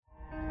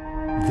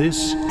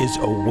This is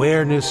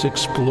Awareness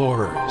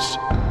Explorers.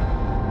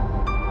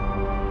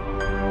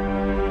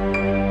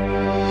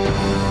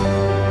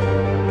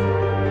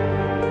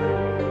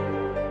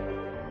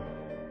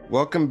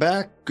 Welcome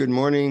back. Good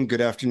morning,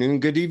 good afternoon,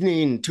 good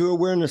evening to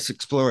Awareness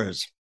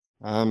Explorers.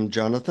 I'm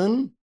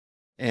Jonathan,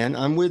 and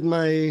I'm with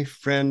my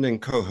friend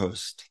and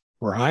co-host,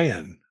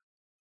 Ryan.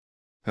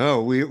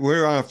 Oh,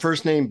 we're on a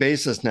first name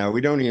basis now.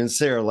 We don't even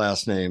say our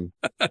last name.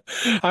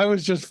 I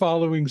was just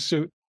following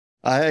suit.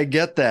 I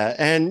get that.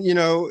 And,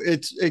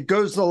 it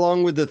goes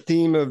along with the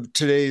theme of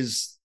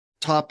today's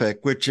topic,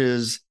 which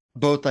is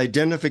both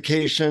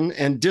identification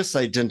and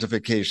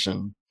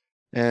disidentification.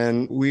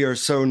 And we are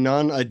so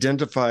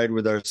non-identified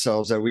with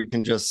ourselves that we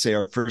can just say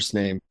our first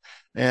name.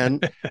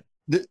 And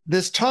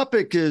this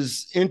topic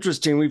is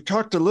interesting. We've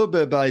talked a little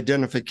bit about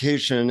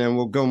identification, and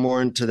we'll go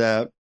more into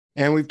that.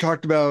 And we've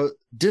talked about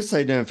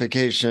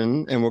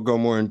disidentification, and we'll go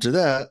more into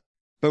that.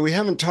 But we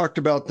haven't talked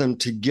about them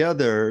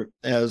together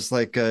as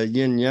like a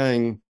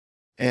yin-yang.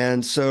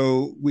 And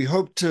so we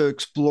hope to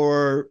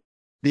explore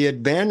the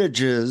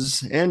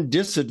advantages and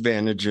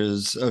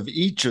disadvantages of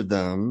each of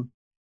them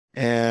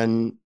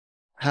and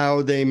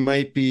how they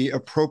might be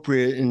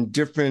appropriate in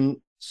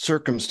different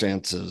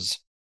circumstances.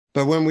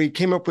 But when we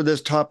came up with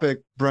this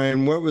topic,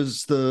 Brian, what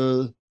was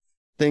the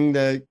thing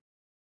that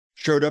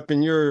showed up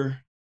in your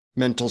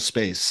mental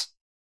space?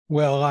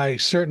 Well, I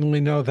certainly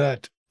know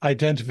that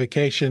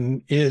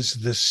identification is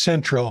the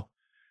central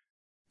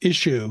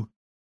issue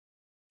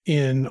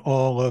in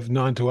all of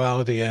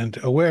non-duality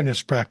and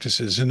awareness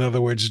practices. In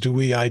other words, do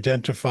we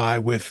identify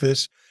with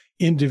this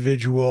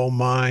individual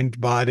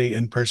mind, body,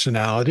 and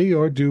personality,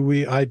 or do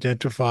we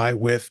identify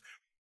with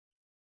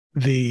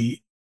the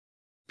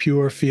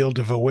pure field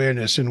of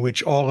awareness in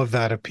which all of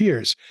that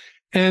appears?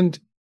 And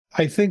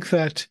I think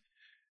that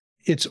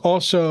it's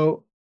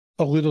also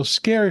a little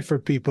scary for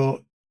people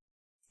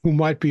who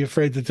might be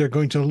afraid that they're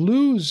going to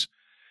lose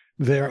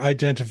their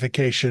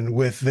identification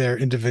with their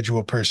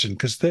individual person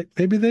because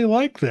maybe they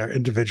like their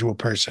individual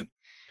person.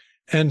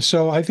 And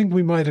so I think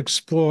we might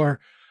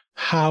explore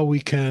how we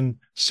can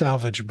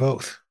salvage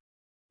both.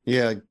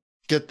 Yeah,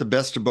 get the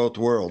best of both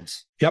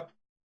worlds. Yep.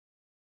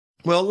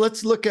 Well,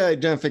 let's look at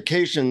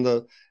identification,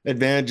 the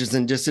advantages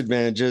and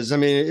disadvantages. I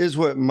mean, it is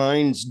what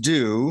minds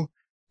do.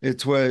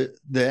 It's what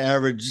the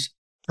average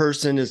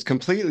person is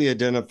completely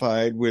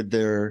identified with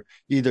their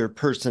either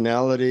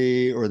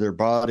personality or their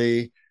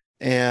body.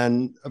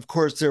 And of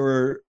course, there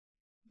were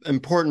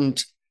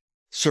important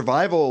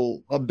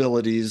survival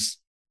abilities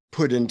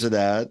put into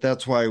that.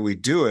 That's why we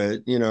do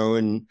it,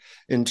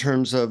 in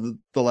terms of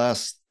the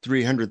last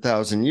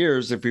 300,000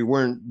 years. If we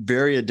weren't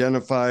very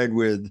identified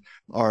with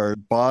our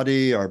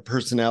body, our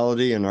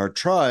personality, and our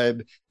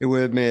tribe, it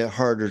would have made it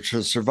harder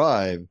to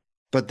survive.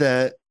 But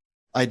that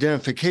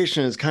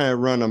identification has kind of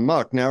run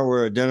amok. Now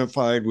we're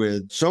identified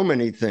with so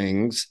many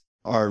things: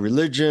 our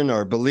religion,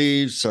 our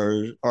beliefs,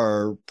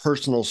 our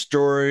personal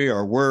story,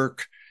 our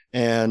work.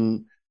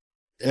 And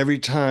every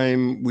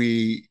time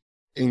we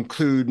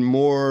include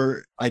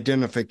more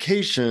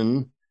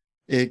identification,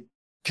 it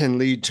can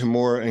lead to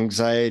more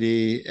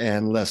anxiety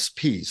and less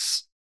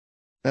peace.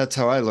 That's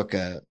how I look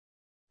at it.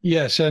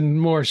 Yes, and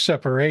more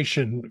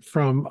separation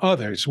from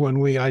others when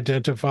we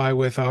identify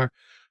with our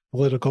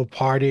political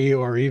party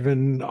or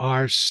even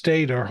our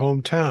state or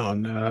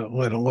hometown,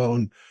 let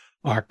alone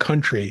our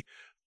country.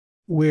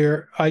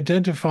 We're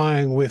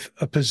identifying with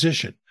a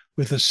position,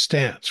 with a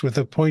stance, with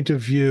a point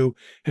of view,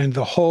 and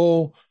the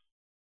whole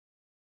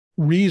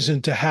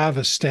reason to have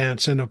a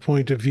stance and a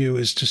point of view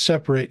is to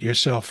separate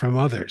yourself from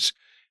others.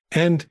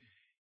 And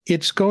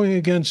it's going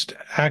against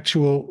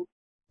actual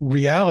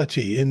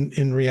reality.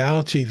 In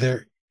reality,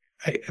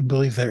 I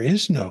believe there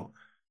is no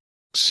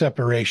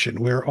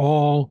separation. We're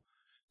all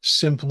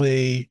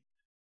simply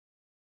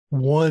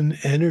one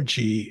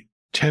energy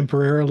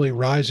temporarily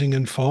rising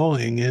and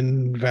falling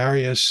in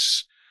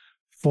various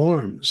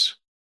forms.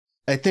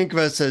 I think of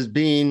us as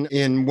being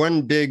in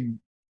one big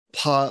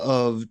pot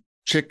of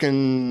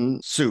chicken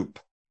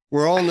soup.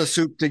 We're all in the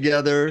soup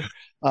together,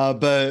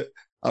 but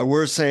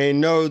we're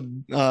saying, no,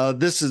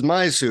 this is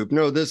my soup.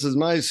 No, this is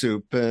my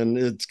soup. And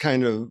it's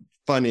kind of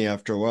funny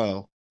after a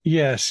while.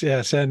 Yes.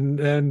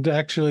 And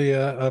actually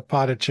a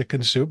pot of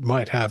chicken soup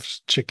might have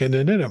chicken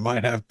in it. It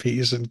might have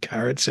peas and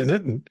carrots in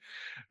it and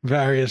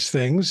various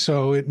things.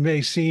 So it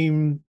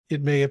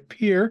may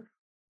appear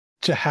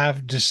to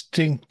have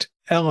distinct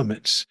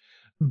elements.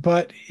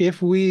 But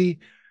if we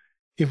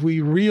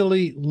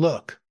really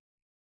look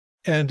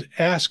and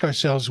ask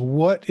ourselves,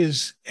 what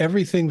is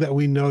everything that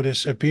we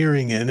notice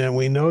appearing in, and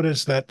we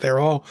notice that they're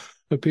all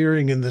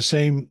appearing in the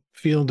same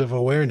field of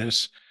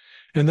awareness,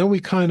 and then we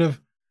kind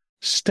of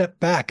step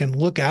back and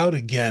look out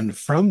again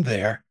from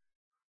there,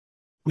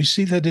 we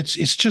see that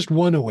it's just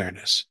one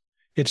awareness.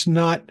 It's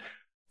not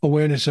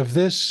awareness of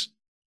this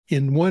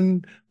in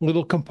one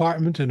little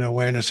compartment and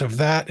awareness of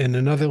that in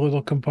another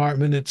little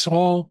compartment. It's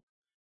all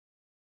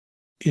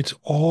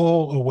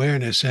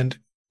awareness. And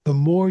the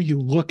more you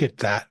look at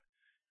that,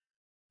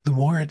 the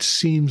more it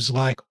seems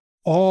like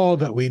all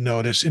that we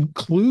notice,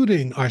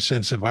 including our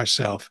sense of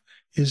ourself,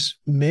 is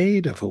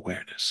made of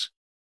awareness.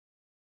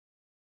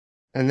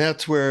 And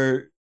that's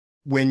where,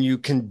 when you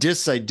can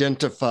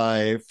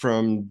disidentify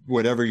from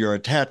whatever you're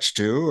attached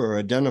to or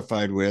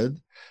identified with,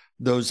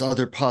 those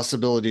other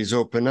possibilities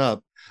open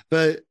up.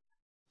 But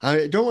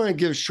I don't want to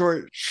give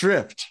short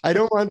shrift. I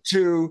don't want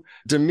to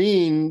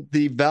demean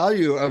the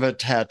value of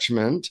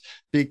attachment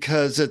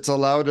because it's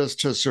allowed us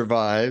to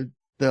survive.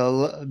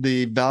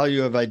 The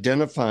value of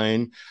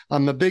identifying.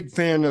 I'm a big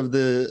fan of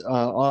the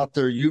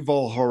author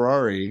Yuval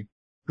Harari,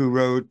 who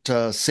wrote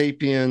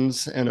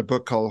Sapiens and a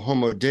book called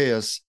Homo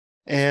Deus.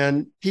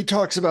 And he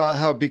talks about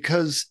how,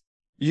 because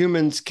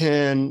humans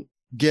can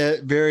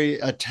get very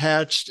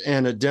attached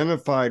and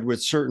identified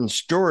with certain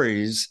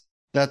stories,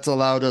 that's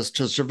allowed us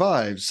to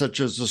survive, such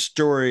as the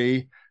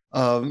story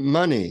of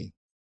money.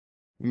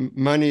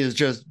 Money is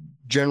just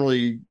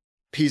generally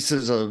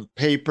pieces of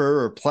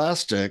paper or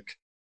plastic,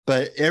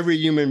 but every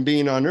human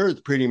being on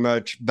earth pretty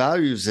much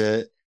values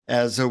it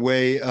as a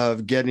way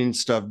of getting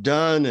stuff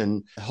done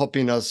and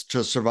helping us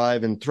to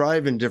survive and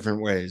thrive in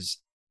different ways.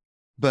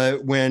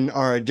 But when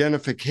our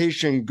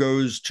identification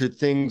goes to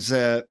things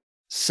that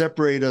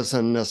separate us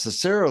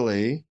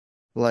unnecessarily,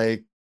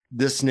 like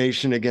this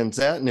nation against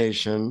that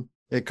nation,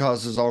 it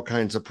causes all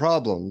kinds of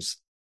problems.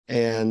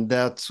 And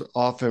that's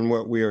often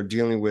what we are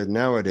dealing with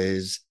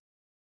nowadays.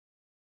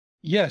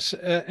 Yes,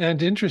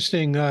 and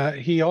interesting.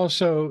 He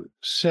also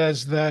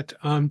says that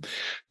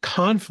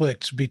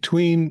conflicts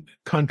between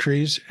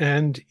countries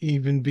and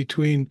even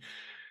between,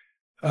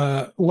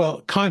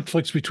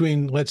 conflicts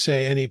between, let's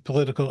say, any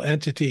political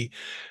entity,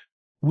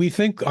 we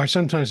think are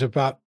sometimes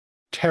about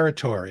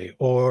territory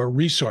or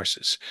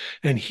resources.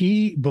 And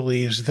he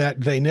believes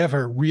that they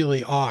never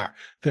really are.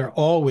 They're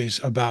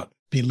always about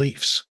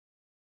beliefs.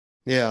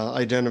 Yeah,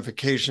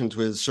 identifications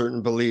with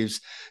certain beliefs.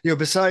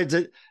 Besides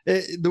it,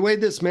 the way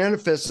this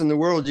manifests in the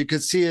world, you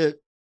could see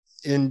it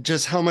in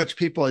just how much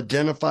people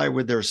identify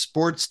with their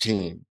sports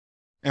team.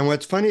 And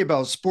what's funny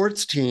about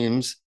sports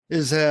teams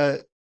is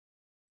that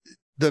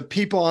the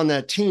people on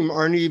that team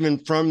aren't even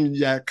from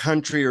that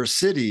country or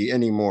city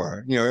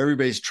anymore.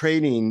 Everybody's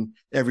trading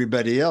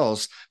everybody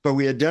else, but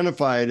we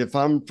identified, if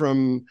I'm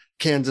from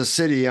Kansas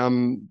City,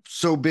 I'm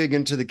so big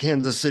into the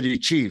Kansas City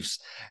Chiefs.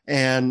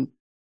 And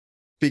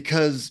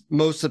because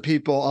most of the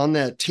people on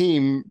that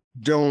team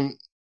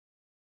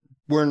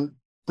weren't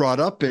brought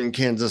up in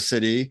Kansas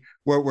City,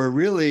 what we're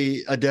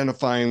really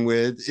identifying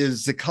with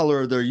is the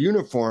color of their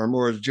uniform,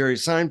 or as Jerry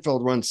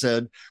Seinfeld once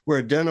said, we're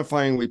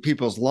identifying with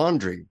people's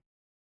laundry.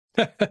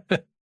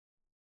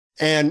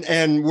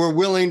 and we're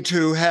willing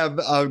to have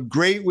a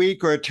great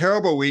week or a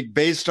terrible week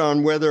based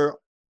on whether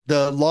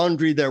the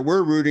laundry that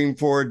we're rooting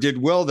for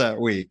did well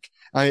that week.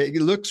 It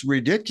looks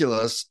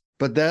ridiculous,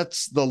 but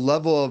that's the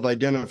level of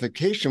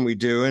identification we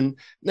do. And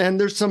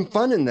there's some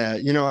fun in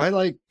that.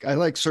 I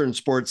like certain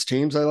sports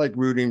teams. I like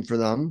rooting for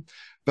them,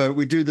 but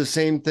we do the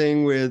same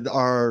thing with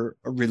our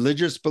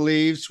religious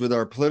beliefs, with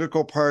our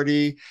political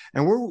party.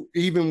 And we're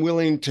even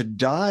willing to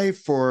die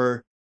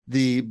for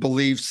the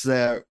beliefs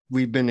that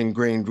we've been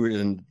ingrained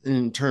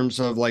in terms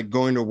of like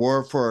going to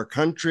war for our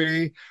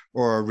country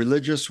or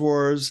religious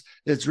wars.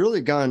 It's really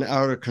gone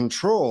out of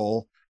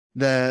control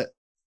that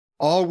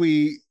all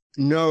we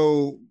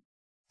know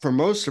for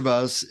most of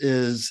us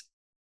is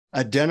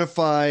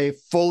identify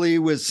fully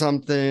with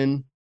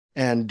something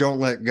and don't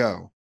let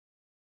go.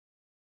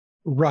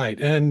 Right.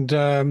 And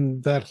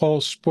that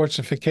whole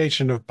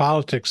sportsification of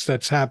politics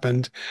that's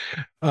happened,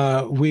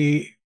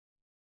 we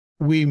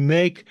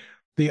make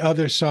the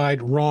other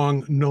side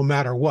wrong no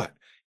matter what.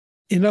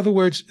 In other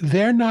words,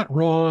 they're not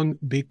wrong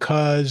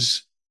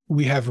because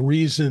we have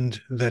reasoned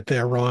that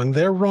they're wrong.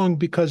 They're wrong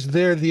because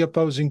they're the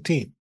opposing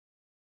team.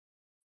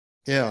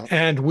 Yeah.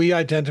 And we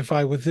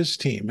identify with this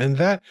team. And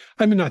that,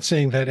 I'm not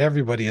saying that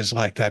everybody is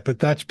like that, but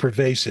that's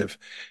pervasive.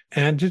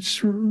 And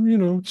it's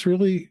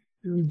really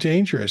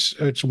dangerous.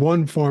 It's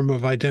one form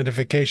of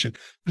identification.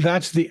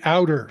 That's the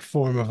outer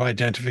form of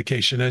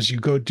identification. As you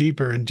go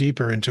deeper and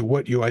deeper into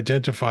what you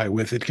identify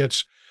with, it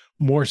gets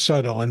more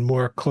subtle and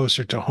more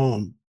closer to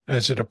home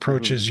as it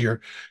approaches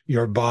your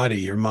body,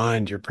 your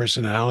mind, your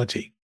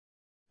personality,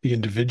 the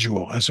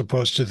individual, as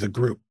opposed to the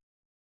group.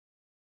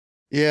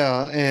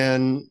 Yeah,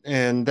 and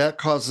that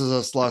causes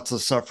us lots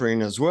of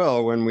suffering as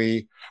well when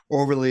we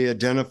overly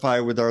identify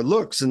with our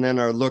looks, and then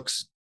our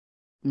looks,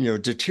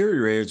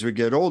 deteriorate as we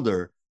get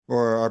older,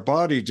 or our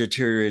body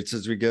deteriorates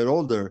as we get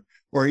older,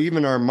 or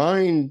even our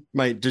mind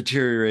might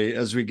deteriorate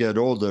as we get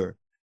older.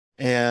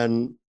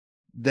 And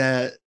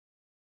that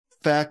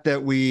fact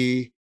that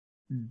we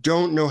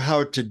don't know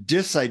how to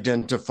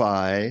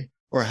disidentify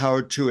or how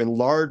to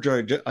enlarge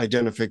our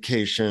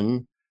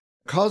identification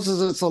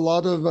causes us a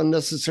lot of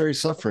unnecessary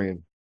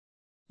suffering.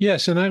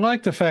 Yes, and I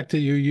like the fact that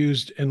you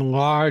used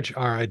enlarge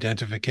our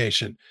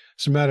identification.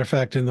 As a matter of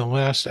fact, in the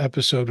last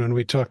episode, when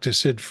we talked to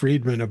Sid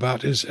Friedman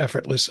about his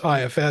effortless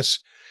IFS,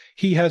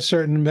 he had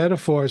certain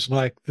metaphors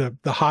like the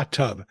hot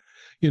tub.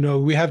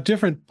 We have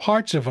different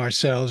parts of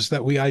ourselves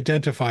that we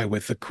identify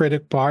with, the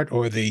critic part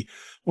or the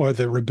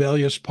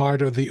rebellious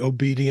part or the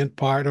obedient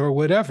part or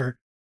whatever.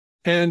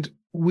 And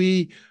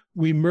we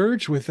we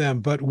merge with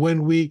them. But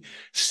when we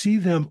see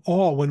them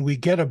all, when we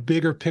get a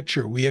bigger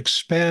picture, we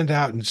expand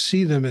out and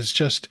see them as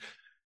just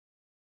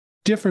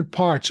different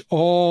parts,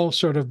 all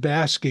sort of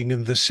basking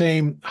in the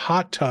same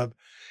hot tub.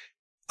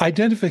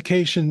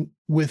 Identification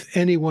with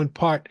any one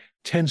part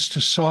tends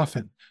to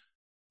soften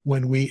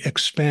when we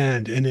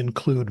expand and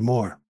include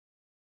more.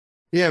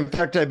 Yeah, in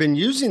fact, I've been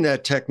using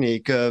that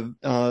technique of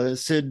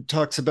Sid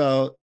talks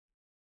about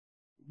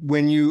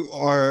when you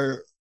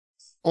are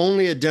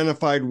only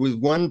identified with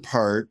one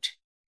part,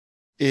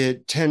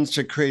 it tends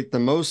to create the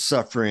most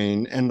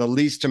suffering and the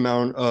least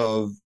amount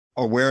of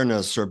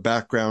awareness or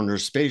background or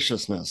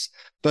spaciousness.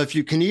 But if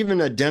you can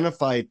even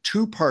identify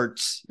two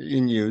parts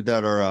in you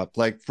that are up,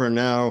 like for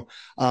now,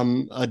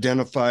 I'm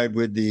identified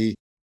with the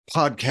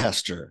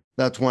podcaster.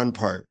 That's one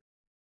part.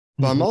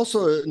 But I'm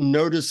also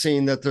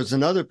noticing that there's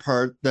another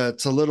part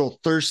that's a little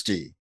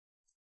thirsty.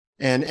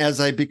 And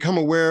as I become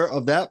aware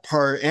of that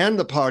part and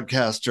the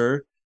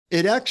podcaster,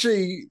 it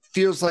actually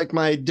feels like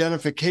my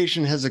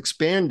identification has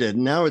expanded.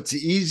 Now it's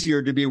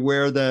easier to be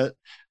aware that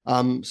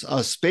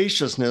a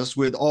spaciousness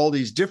with all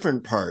these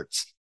different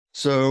parts.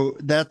 So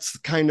that's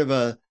kind of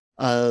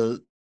a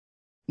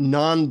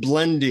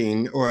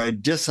non-blending or a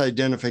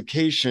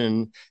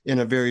disidentification in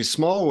a very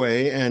small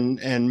way,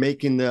 and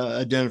making the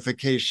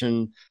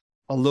identification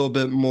a little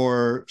bit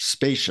more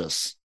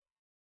spacious.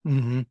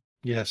 Mm-hmm.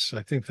 Yes,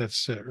 I think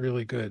that's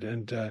really good.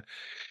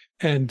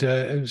 And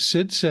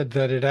Sid said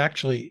that it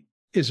actually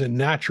is a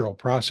natural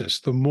process.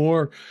 The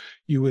more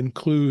you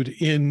include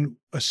in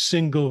a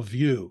single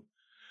view,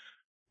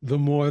 the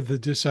more the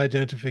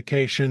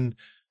disidentification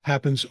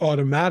happens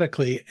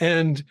automatically.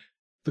 And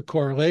the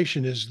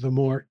correlation is the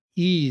more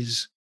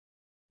ease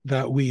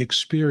that we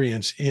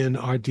experience in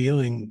our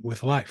dealing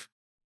with life.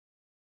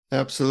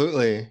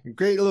 Absolutely.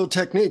 Great little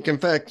technique. In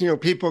fact,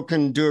 people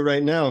can do it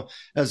right now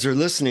as they're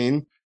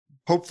listening.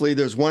 Hopefully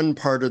there's one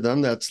part of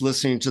them that's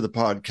listening to the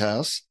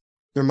podcast.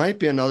 There might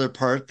be another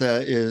part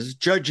that is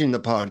judging the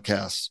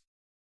podcast,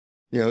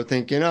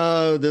 thinking,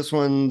 oh, this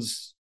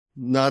one's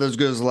not as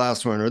good as the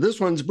last one, or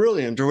this one's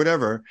brilliant, or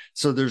whatever.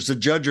 So there's the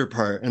judger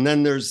part. And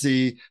then there's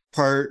the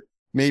part,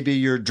 maybe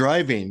you're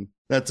driving.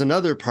 That's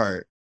another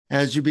part.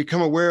 As you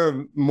become aware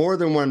of more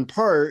than one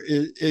part,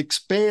 it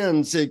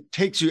expands, it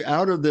takes you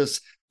out of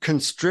this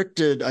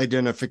constricted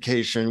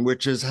identification,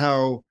 which is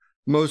how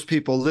most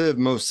people live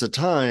most of the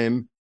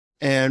time.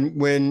 And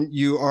when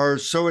you are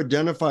so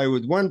identified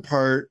with one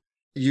part,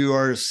 you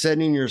are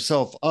setting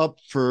yourself up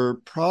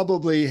for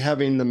probably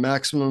having the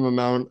maximum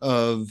amount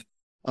of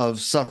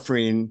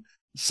suffering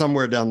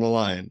somewhere down the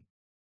line.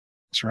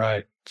 That's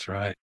right. That's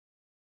right.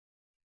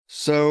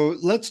 So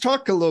let's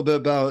talk a little bit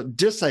about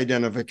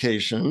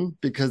disidentification,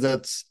 because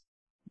that's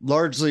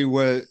largely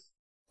what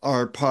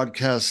our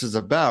podcast is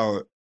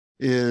about,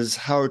 is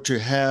how to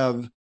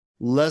have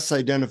less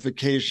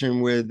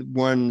identification with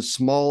one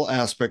small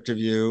aspect of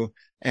you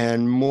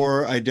and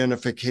more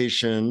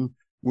identification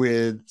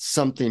with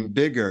something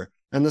bigger.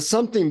 And the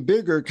something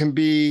bigger can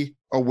be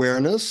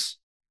awareness.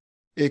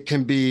 It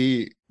can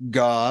be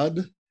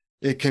God.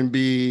 It can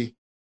be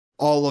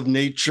all of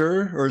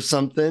nature or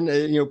something.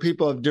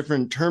 People have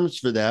different terms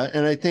for that.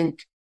 And I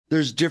think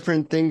there's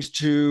different things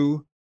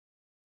to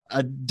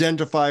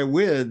identify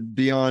with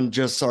beyond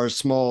just our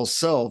small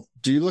self.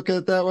 Do you look at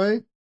it that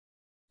way?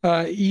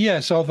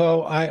 Yes,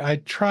 although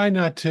I try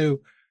not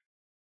to.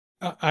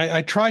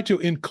 I try to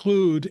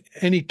include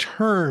any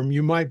term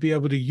you might be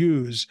able to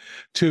use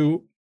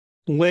to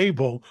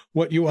label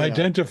what you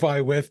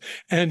identify with,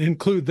 and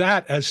include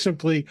that as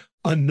simply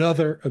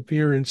another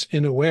appearance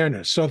in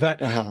awareness, so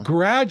that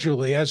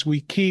gradually, as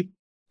we keep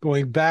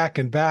going back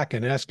and back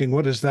and asking,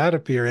 what does that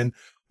appear in,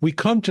 we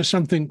come to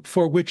something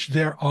for which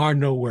there are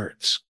no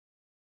words.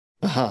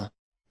 Yeah.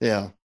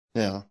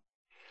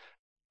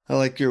 I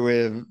like your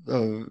way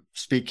of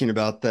speaking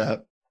about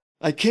that.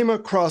 I came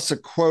across a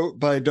quote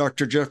by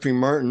Dr. Jeffrey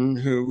Martin,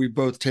 who we've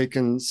both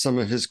taken some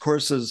of his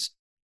courses,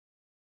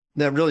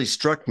 that really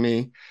struck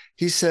me.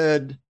 He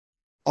said,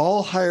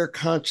 all higher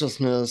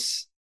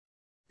consciousness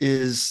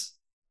is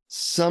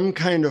some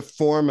kind of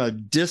form of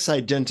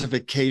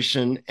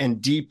disidentification and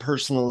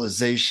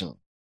depersonalization.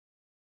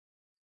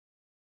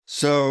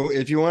 So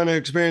if you want to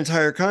experience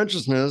higher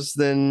consciousness,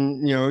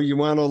 then, you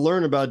want to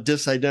learn about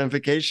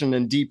disidentification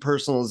and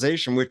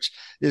depersonalization, which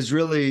is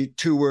really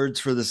two words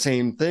for the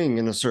same thing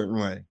in a certain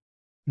way.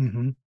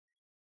 Mm-hmm.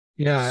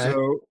 Yeah.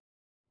 So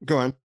go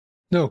on.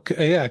 No,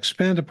 yeah,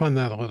 expand upon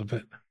that a little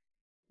bit.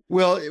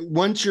 Well,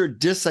 once you're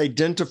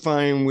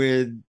disidentifying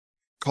with,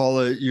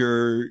 call it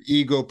your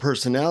ego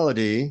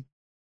personality,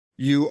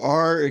 you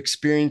are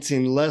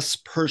experiencing less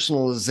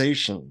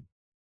personalization.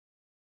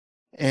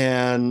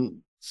 And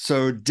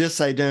so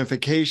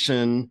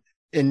disidentification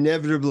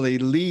inevitably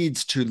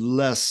leads to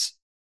less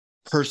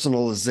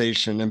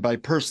personalization. And by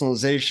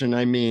personalization,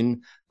 I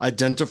mean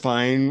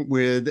identifying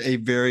with a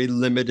very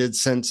limited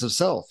sense of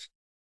self.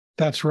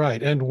 That's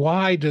right. And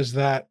why does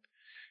that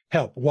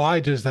help? Why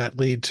does that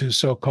lead to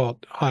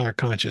so-called higher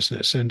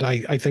consciousness? And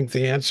I think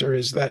the answer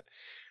is that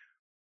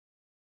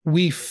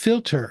we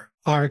filter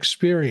our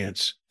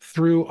experience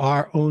through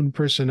our own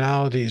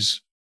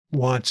personalities,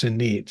 wants and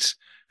needs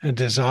and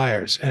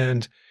desires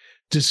and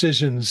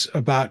decisions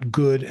about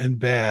good and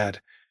bad.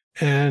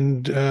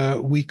 And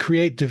we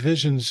create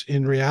divisions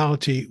in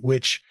reality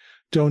which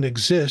don't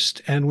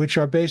exist and which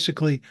are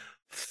basically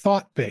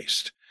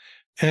thought-based.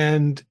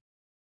 And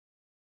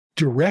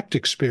direct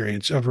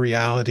experience of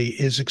reality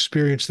is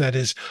experience that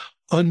is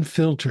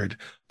unfiltered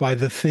by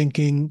the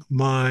thinking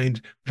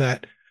mind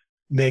that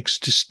makes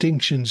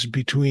distinctions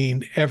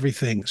between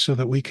everything so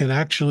that we can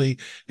actually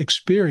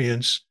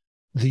experience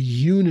the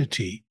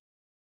unity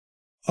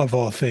of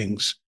all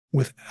things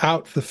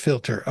without the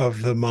filter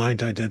of the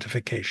mind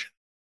identification.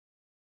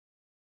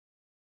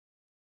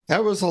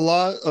 That was a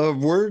lot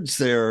of words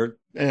there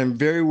and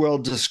very well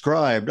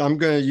described. I'm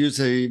going to use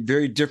a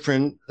very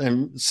different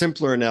and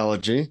simpler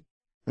analogy,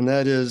 and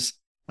that is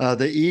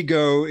the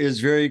ego is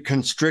very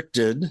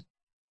constricted.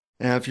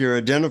 And if you're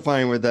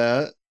identifying with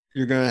that,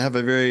 you're going to have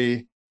a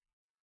very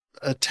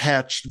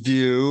attached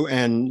view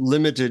and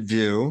limited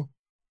view.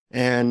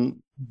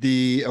 And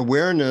the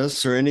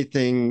awareness or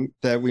anything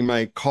that we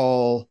might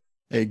call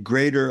a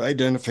greater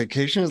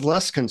identification is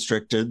less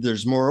constricted.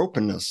 There's more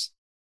openness.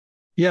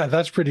 Yeah,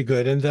 that's pretty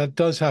good. And that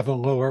does have a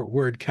lower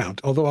word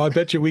count. Although I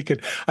bet you we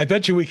could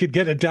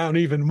get it down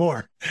even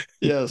more.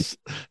 Yes.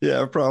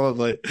 Yeah,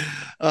 probably.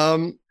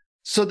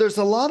 So there's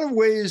a lot of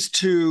ways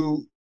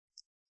to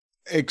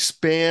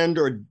expand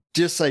or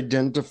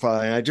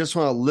disidentify. I just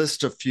want to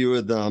list a few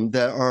of them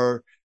that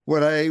are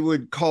what I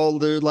would call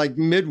they're like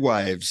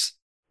midwives.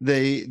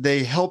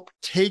 They help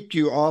take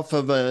you off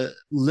of a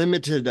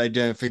limited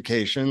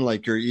identification,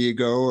 like your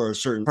ego or a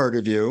certain part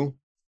of you,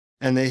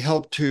 and they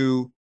help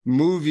to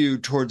move you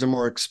towards a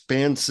more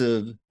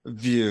expansive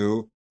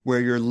view where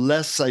you're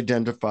less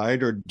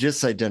identified or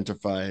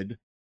disidentified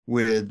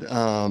with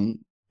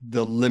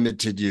the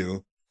limited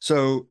you.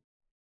 So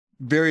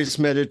various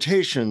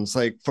meditations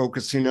like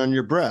focusing on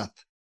your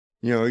breath,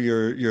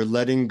 you're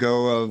letting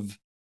go of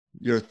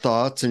your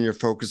thoughts and you're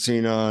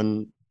focusing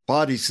on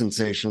body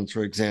sensations,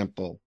 for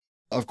example.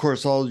 Of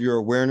course, all your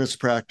awareness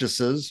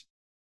practices,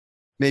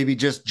 maybe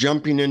just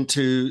jumping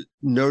into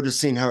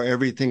noticing how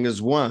everything is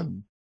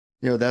one.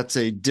 That's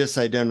a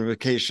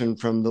disidentification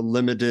from the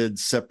limited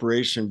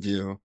separation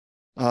view.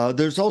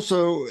 There's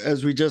also,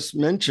 as we just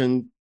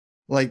mentioned,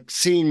 like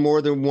seeing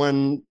more than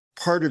one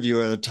part of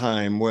you at a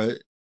time, what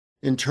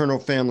internal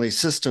family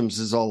systems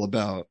is all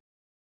about.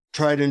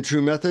 Tried and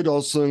true method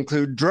also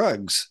include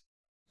drugs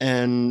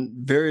and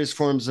various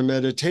forms of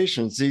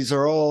meditations. These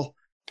are all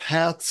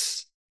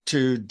paths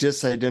to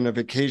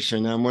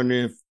disidentification. I'm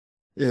wondering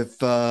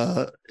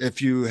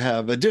if you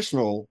have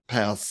additional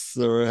paths,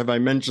 or have I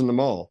mentioned them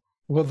all?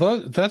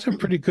 Well, that's a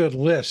pretty good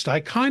list.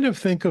 I kind of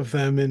think of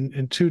them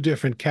in two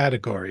different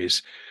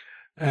categories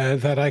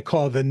that I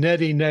call the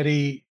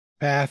neti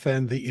path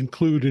and the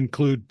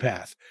include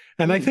path.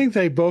 And I think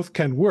they both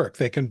can work.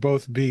 They can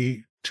both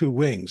be two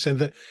wings. And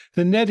the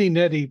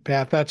neti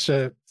path, that's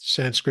a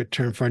Sanskrit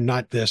term for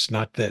not this,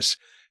 not this.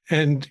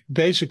 And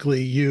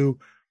basically you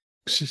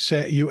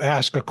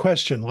ask a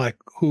question like,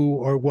 who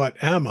or what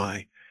am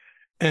I?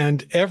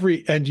 And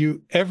every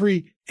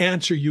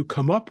answer you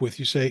come up with,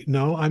 you say,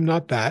 no, I'm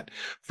not that.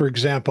 For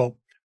example,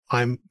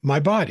 I'm my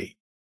body.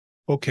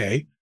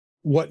 Okay.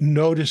 What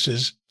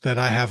notices that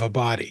I have a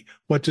body?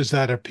 What does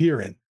that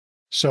appear in?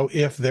 So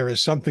if there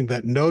is something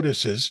that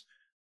notices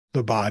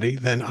the body,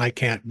 then I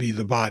can't be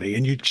the body.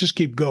 And you just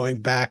keep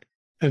going back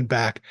and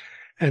back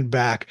and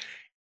back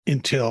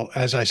until,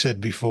 as I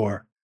said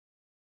before,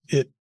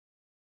 it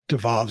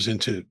devolves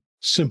into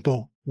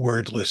simple,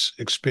 wordless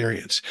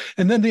experience.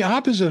 And then the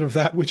opposite of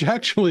that, which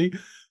actually,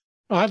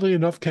 oddly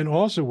enough, can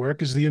also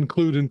work, is the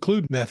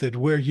include method,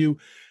 where you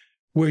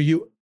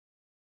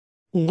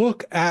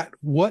look at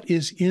what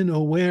is in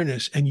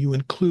awareness and you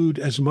include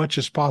as much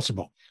as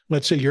possible.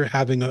 Let's say you're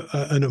having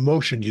an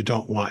emotion you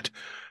don't want.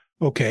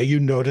 Okay, you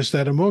notice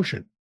that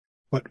emotion.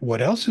 But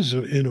what else is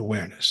in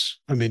awareness?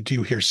 I mean, do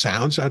you hear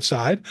sounds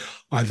outside?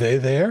 Are they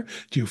there?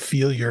 Do you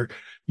feel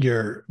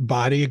your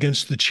body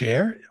against the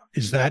chair?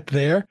 Is that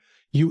there?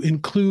 You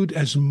include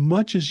as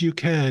much as you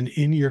can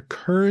in your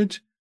current,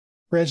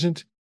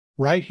 present,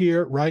 right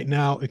here, right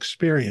now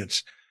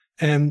experience.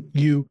 And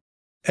you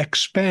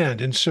expand.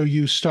 And so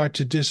you start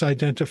to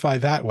disidentify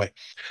that way.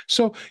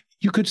 So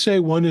you could say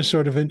one is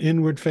sort of an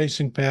inward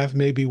facing path.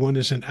 Maybe one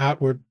is an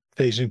outward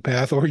facing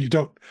path, or you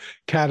don't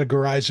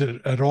categorize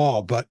it at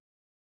all. But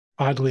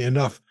oddly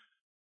enough,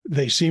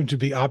 they seem to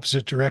be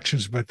opposite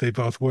directions, but they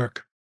both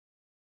work.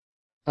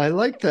 I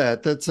like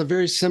that. That's a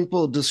very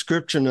simple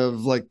description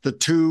of like the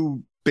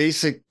two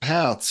basic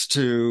paths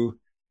to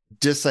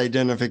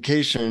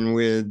disidentification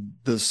with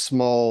the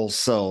small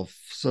self.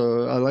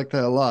 So I like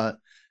that a lot.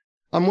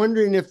 I'm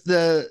wondering if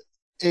the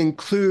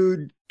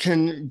include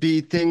can be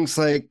things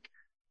like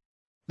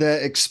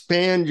that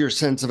expand your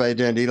sense of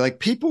identity. Like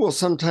people will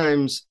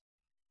sometimes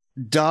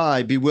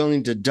be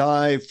willing to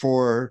die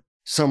for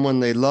someone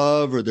they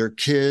love or their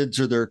kids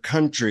or their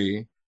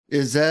country.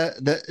 Is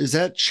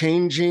that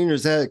changing, or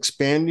is that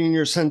expanding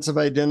your sense of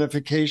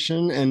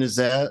identification? And is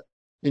that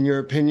in your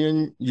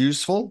opinion,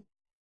 useful?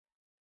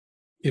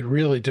 It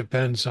really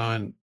depends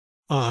on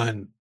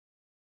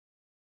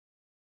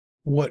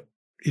what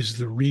is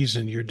the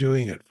reason you're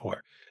doing it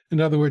for. In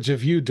other words,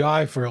 if you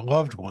die for a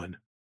loved one,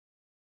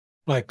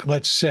 like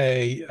let's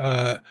say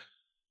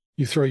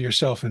you throw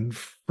yourself in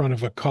front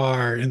of a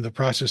car in the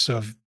process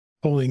of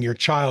pulling your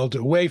child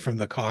away from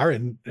the car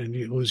and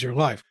you lose your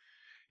life.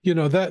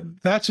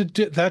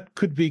 That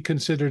could be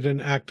considered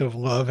an act of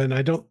love, and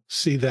I don't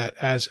see that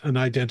as an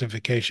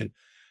identification.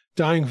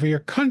 Dying for your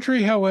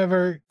country,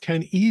 however,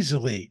 can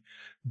easily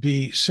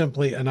be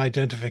simply an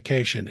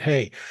identification.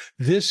 Hey,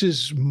 this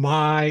is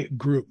my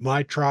group,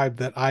 my tribe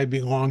that I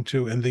belong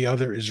to, and the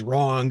other is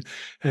wrong,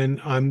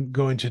 and I'm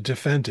going to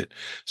defend it.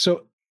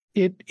 So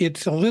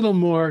it's a little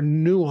more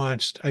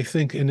nuanced, I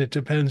think, and it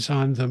depends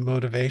on the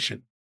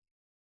motivation.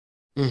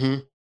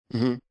 Mm-hmm.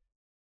 Mm-hmm.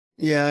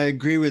 Yeah, I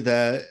agree with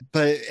that.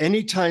 But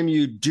anytime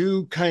you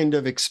do kind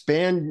of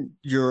expand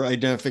your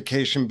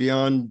identification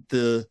beyond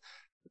the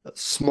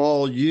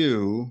small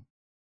you,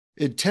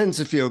 it tends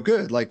to feel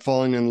good, like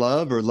falling in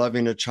love or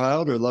loving a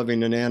child or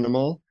loving an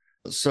animal.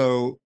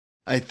 So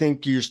I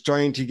think you're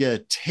starting to get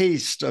a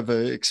taste of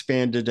an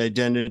expanded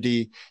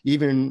identity,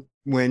 even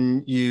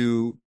when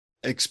you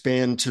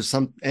expand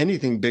to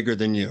anything bigger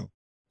than you.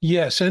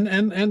 Yes,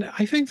 and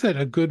I think that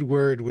a good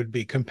word would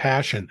be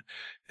compassion.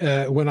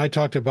 When I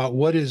talked about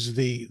what is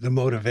the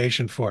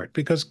motivation for it,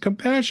 because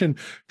compassion,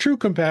 true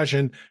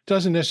compassion,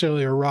 doesn't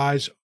necessarily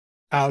arise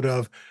out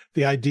of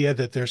the idea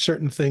that there are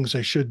certain things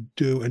I should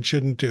do and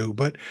shouldn't do,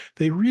 but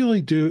they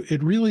really do.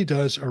 It really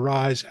does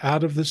arise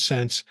out of the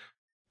sense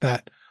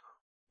that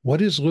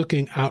what is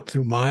looking out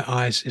through my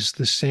eyes is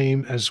the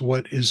same as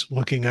what is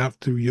looking out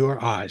through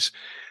your eyes.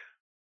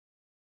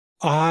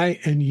 I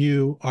and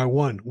you are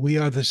one. We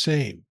are the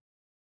same.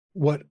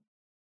 What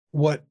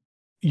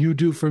you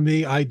do for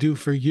me, I do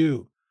for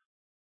you.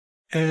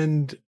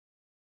 And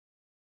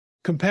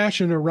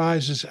compassion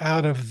arises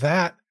out of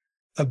that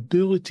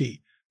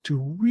ability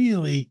to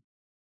really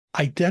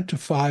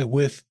identify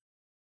with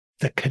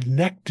the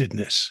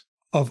connectedness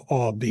of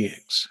all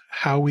beings,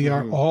 how we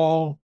are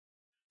all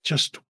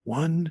just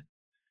one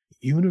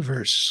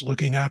universe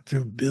looking out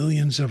through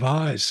billions of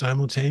eyes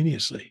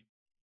simultaneously.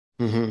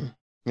 Mm-hmm.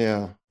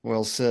 Yeah,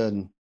 well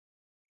said.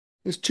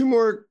 There's two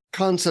more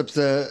concepts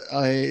that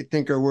I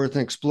think are worth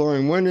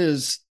exploring. One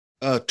is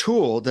a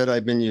tool that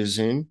I've been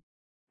using,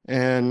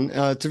 and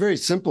it's a very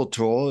simple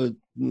tool.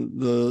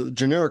 The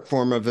generic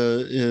form of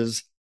it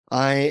is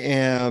I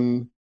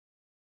am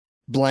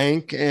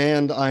blank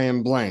and I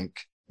am blank.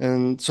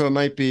 And so it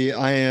might be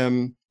I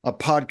am a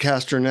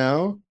podcaster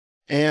now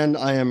and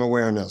I am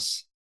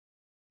awareness.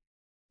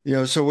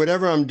 So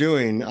whatever I'm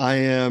doing, I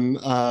am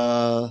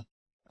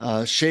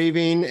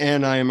shaving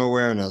and I am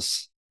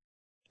awareness.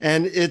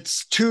 And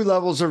it's two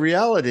levels of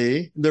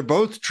reality. They're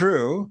both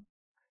true.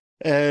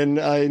 And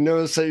I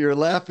notice that you're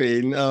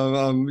laughing.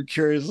 I'm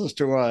curious as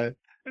to why.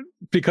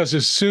 Because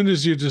as soon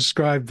as you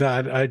described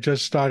that, I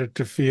just started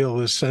to feel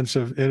this sense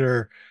of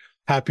inner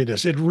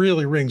happiness. It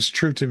really rings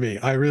true to me.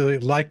 I really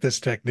like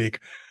this technique.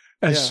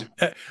 As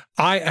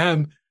I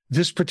am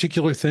this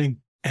particular thing,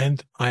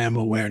 and I am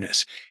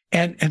awareness.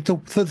 And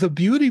the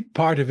beauty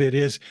part of it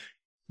is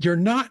you're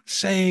not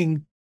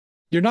negating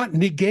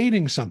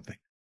something.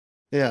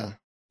 Yeah.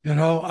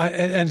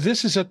 And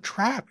this is a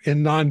trap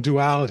in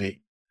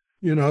non-duality,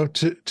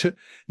 to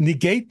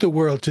negate the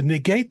world, to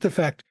negate the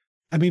fact.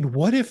 I mean,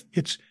 what if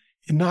it's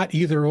not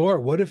either or?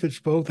 What if it's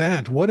both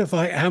and? What if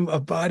I am a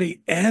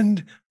body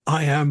and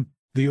I am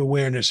the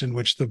awareness in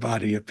which the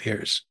body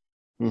appears?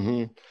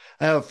 Mm-hmm.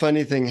 I have a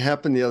funny thing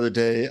happen the other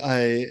day.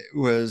 I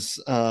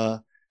was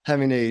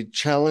having a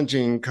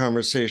challenging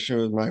conversation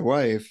with my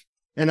wife,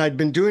 and I'd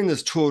been doing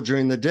this tool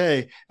during the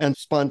day, and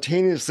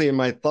spontaneously in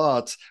my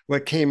thoughts,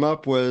 what came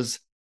up was,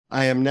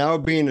 I am now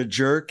being a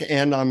jerk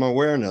and I'm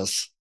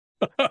awareness.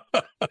 And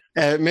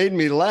it made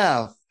me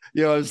laugh.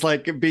 It's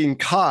like being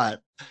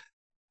caught.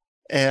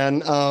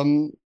 And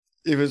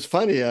it was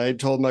funny. I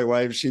told my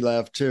wife, she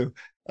laughed too.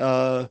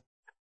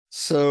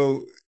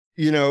 So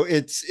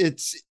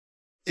it's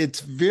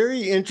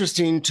very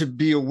interesting to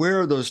be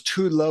aware of those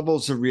two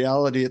levels of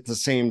reality at the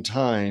same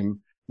time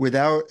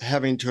without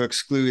having to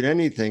exclude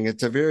anything.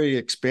 It's a very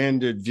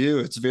expanded view.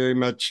 It's very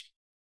much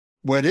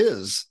what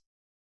is.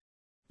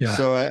 Yeah.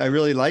 So I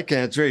really like it.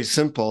 It's very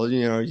simple.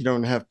 You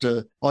don't have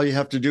to, all you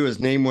have to do is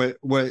name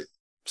what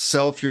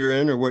self you're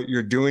in or what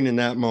you're doing in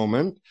that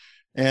moment.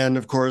 And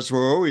of course,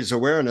 we're always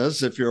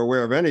awareness if you're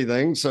aware of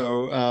anything.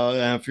 So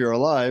if you're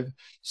alive,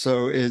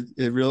 so it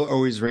really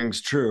always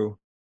rings true.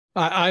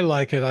 I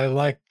like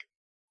it.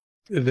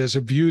 There's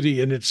a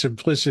beauty in its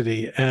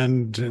simplicity,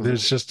 and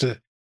there's just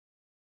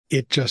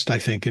I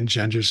think,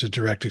 engenders a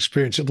direct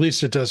experience. At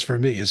least it does for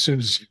me. As soon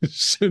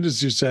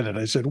as you said it,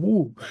 I said,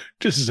 "Woo,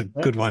 this is a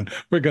good one.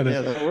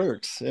 That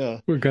works.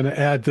 Yeah, we're gonna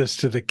add this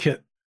to the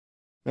kit."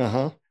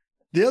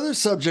 The other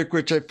subject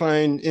which I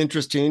find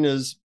interesting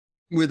is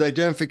with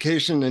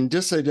identification and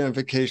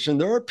disidentification.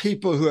 There are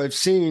people who I've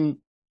seen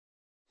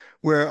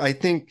where I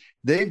think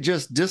they've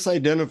just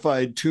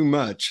disidentified too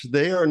much.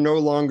 They are no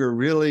longer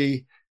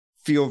really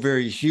feel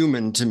very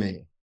human to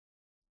me.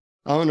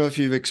 I don't know if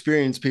you've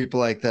experienced people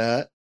like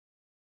that.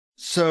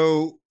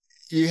 So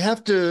you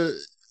have to,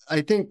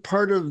 I think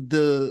part of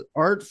the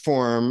art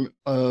form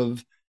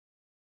of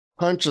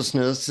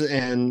consciousness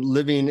and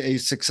living a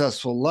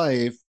successful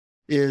life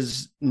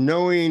is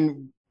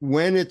knowing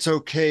when it's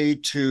okay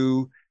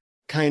to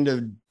kind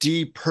of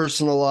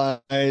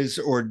depersonalize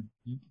or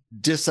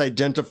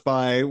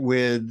disidentify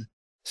with,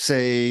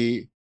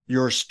 say,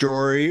 your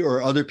story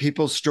or other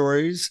people's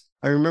stories.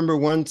 I remember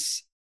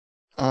once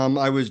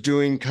I was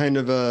doing kind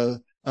of a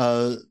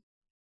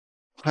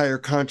higher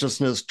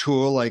consciousness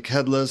tool like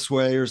Headless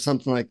Way or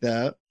something like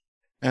that.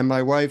 And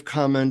my wife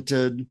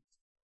commented,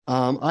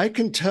 I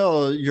can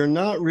tell you're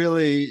not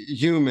really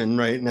human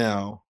right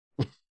now.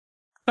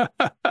 And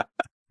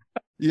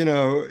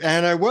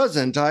I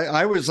wasn't.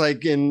 I was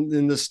like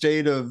in the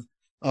state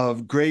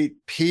of great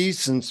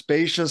peace and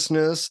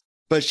spaciousness,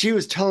 but she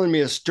was telling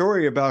me a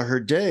story about her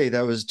day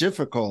that was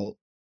difficult.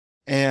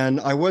 And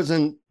I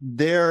wasn't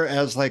there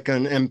as like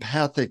an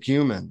empathic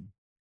human.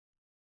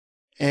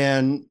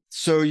 And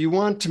so you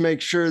want to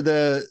make sure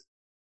that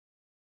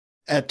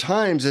at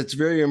times it's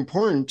very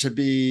important to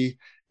be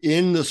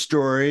in the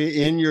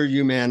story, in your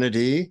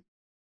humanity,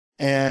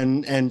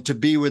 and to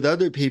be with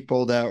other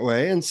people that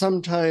way. And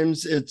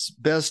sometimes it's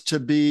best to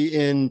be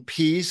in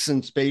peace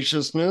and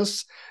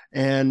spaciousness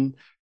and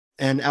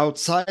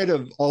outside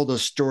of all the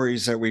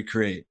stories that we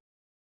create.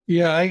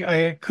 Yeah,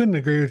 I couldn't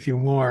agree with you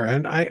more.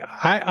 And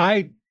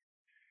I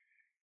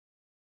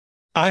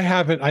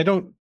haven't,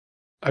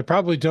 I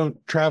probably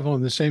don't travel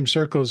in the same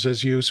circles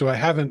as you, so I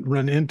haven't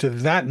run into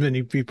that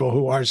many people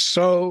who are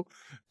so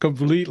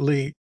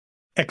completely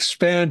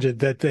expanded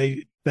that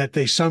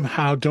they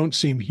somehow don't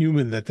seem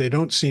human, that they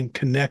don't seem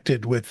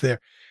connected with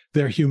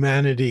their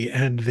humanity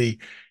and the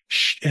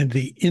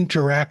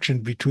interaction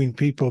between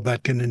people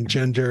that can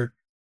engender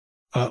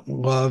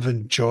love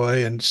and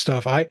joy and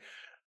stuff.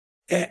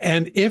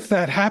 And if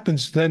that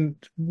happens, then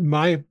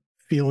my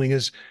feeling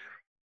is,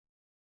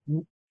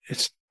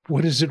 it's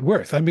what is it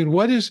worth? I mean,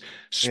 what is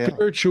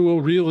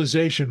spiritual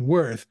realization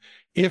worth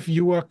if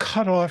you are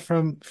cut off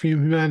from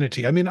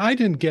humanity? I mean, I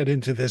didn't get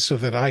into this so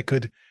that I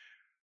could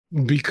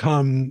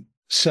become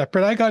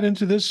separate. I got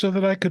into this so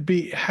that I could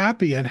be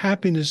happy. And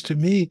happiness to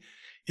me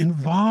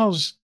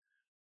involves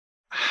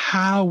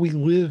how we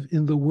live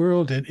in the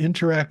world and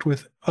interact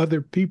with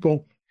other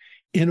people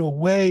in a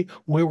way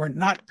where we're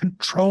not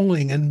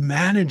controlling and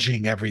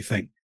managing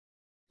everything.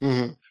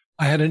 Mm-hmm.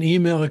 I had an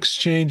email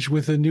exchange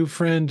with a new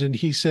friend, and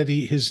he said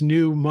his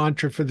new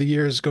mantra for the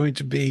year is going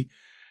to be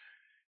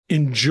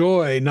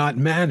enjoy, not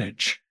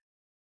manage.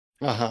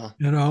 Uh-huh.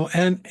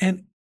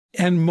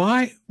 And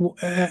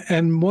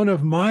one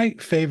of my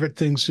favorite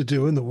things to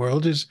do in the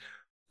world is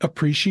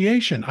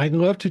appreciation. I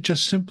love to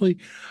just simply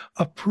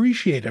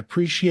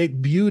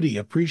appreciate beauty,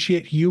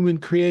 appreciate human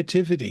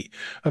creativity,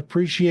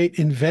 appreciate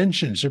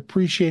inventions,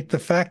 appreciate the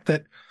fact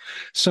that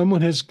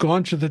someone has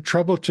gone to the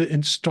trouble to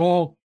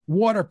install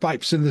water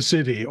pipes in the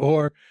city,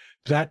 or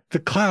that the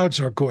clouds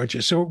are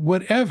gorgeous, or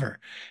whatever,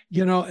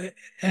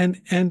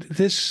 and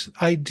this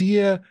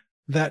idea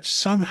that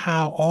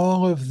somehow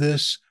all of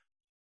this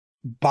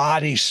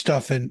body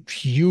stuff and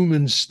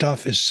human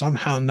stuff is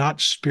somehow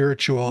not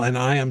spiritual and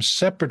I am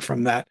separate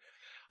from that,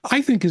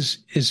 I think is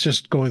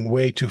just going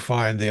way too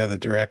far in the other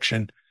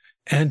direction.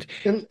 And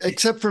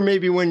except for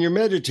maybe when you're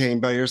meditating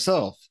by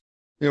yourself,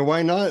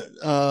 why not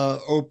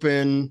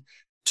open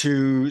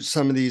to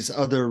some of these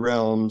other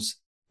realms?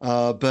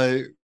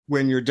 But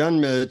when you're done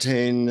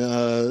meditating,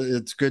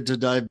 it's good to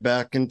dive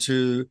back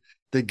into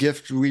the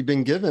gift we've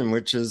been given,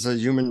 which is a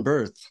human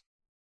birth.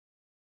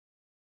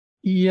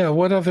 Yeah,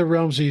 what other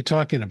realms are you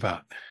talking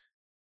about?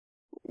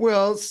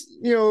 Well,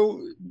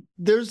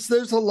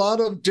 there's a lot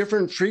of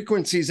different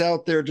frequencies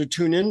out there to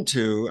tune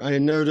into. I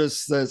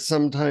notice that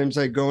sometimes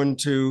I go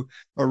into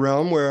a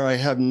realm where I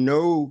have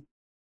no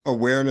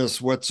awareness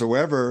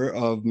whatsoever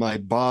of my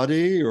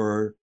body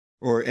or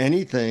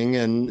anything,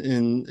 and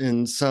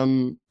in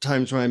some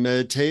times when I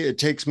meditate, it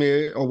takes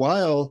me a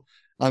while.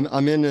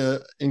 I'm in an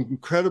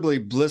incredibly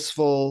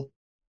blissful,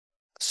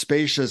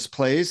 spacious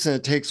place, and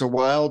it takes a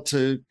while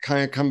to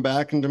kind of come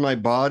back into my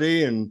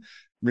body and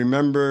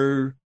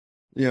remember,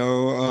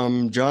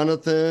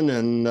 Jonathan,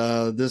 and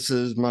this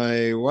is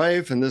my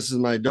wife, and this is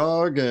my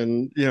dog,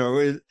 and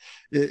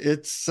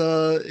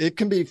it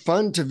can be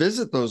fun to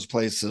visit those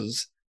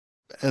places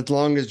as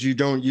long as you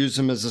don't use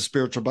them as a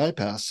spiritual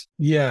bypass.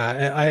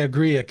 Yeah, I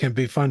agree. It can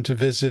be fun to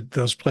visit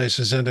those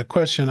places. And a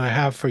question I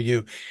have for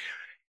you,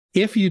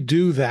 if you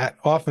do that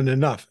often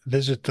enough,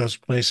 visit those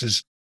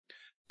places,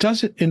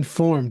 does it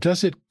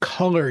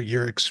color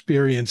your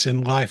experience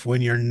in life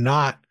when you're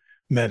not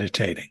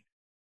meditating?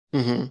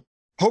 Mm-hmm.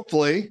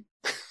 Hopefully.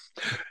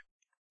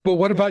 But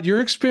what about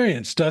your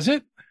experience? Does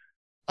it?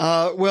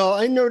 Well,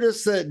 I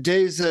notice that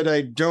days that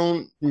I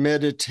don't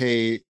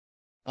meditate,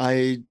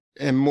 I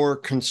am more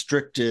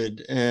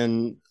constricted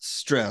and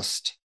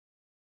stressed.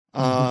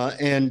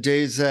 And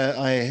days that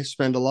I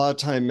spend a lot of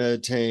time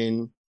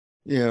meditating,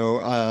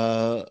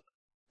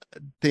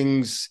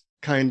 things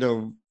kind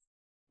of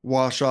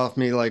wash off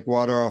me like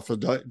water off a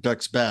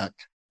duck's back.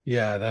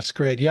 Yeah, that's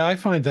great. Yeah, I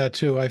find that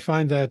too. I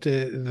find that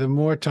the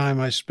more time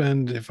I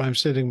spend, if I'm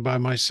sitting by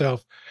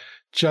myself,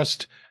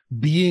 just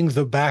being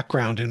the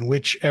background in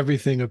which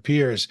everything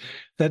appears,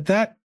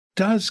 that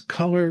does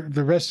color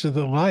the rest of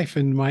the life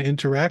in my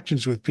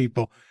interactions with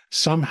people.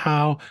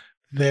 Somehow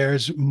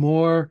there's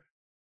more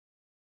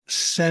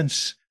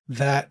sense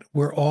that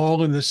we're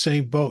all in the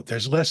same boat.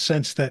 There's less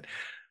sense that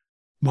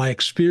my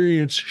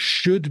experience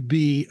should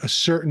be a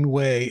certain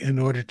way in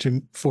order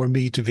for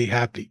me to be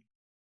happy.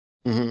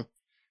 Mm-hmm.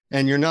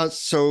 And you're not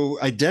so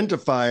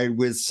identified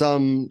with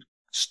some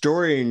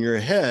story in your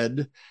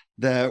head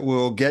that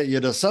will get you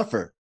to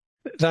suffer.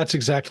 That's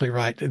exactly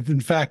right.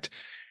 In fact,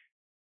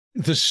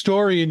 the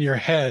story in your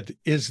head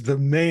is the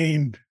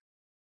main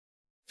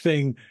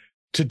thing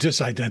to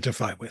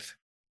disidentify with.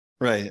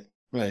 Right,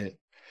 right.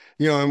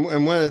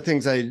 And one of the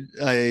things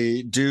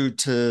I do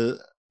to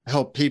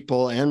help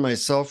people and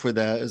myself with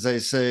that is I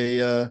say,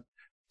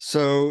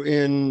 so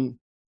in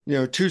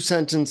 2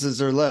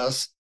 sentences or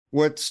less,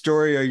 what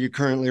story are you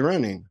currently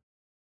running?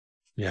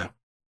 Yeah,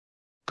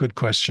 good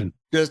question.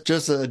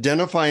 Just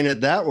identifying it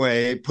that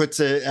way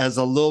puts it as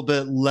a little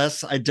bit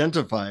less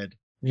identified.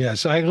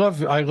 Yes, I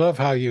love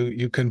how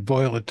you can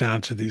boil it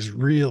down to these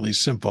really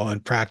simple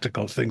and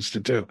practical things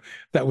to do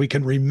that we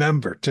can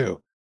remember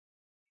too.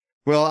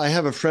 Well, I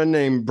have a friend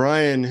named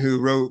Brian who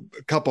wrote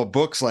a couple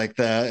books like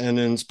that and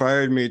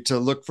inspired me to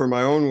look for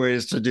my own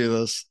ways to do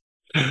this.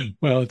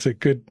 Well,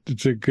 good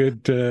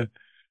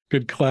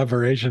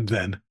collaboration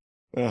then.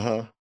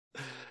 Uh-huh.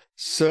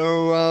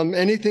 So,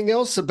 anything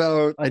else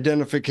about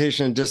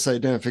identification and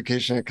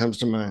disidentification that comes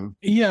to mind?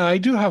 Yeah, I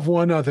do have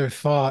one other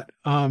thought.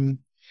 I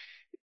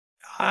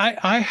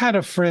had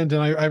a friend,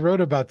 and I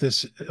wrote about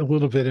this a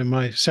little bit in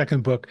my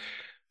second book.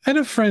 I had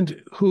a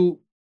friend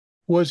who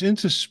was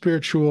into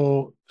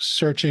spiritual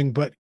searching,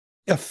 but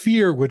a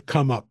fear would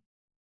come up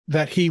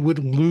that he would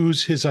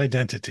lose his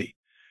identity.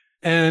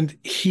 And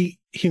he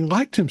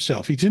liked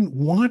himself. He didn't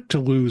want to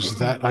lose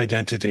that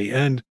identity.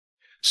 And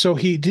so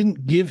he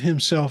didn't give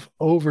himself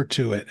over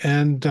to it.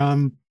 And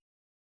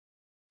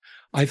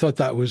I thought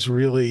that was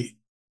really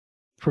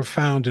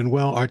profound and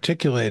well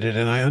articulated.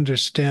 And I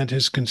understand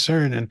his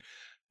concern. And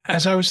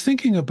as I was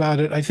thinking about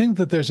it, I think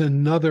that there's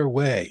another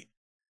way.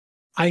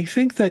 I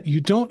think that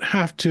you don't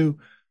have to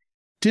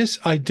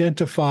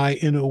disidentify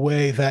in a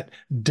way that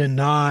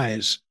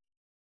denies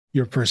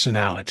your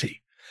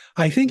personality.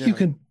 I think you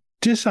can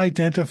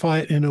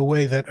disidentify it in a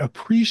way that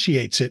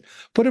appreciates it,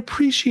 but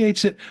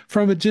appreciates it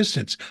from a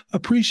distance.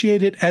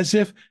 Appreciate it as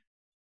if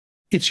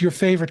it's your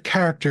favorite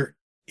character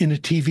in a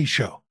TV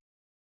show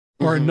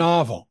or a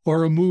novel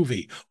or a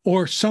movie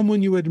or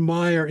someone you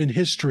admire in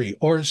history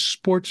or a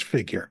sports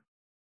figure.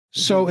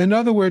 So in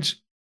other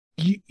words,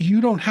 you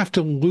don't have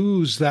to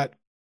lose that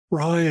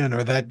Brian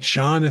or that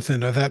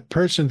Jonathan or that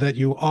person that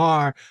you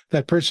are,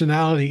 that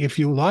personality. If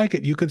you like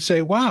it, you can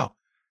say, wow,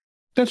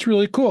 that's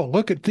really cool.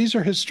 Look at, these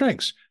are his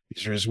strengths.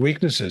 These are his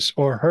weaknesses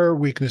or her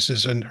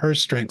weaknesses and her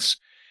strengths.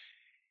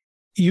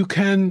 You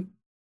can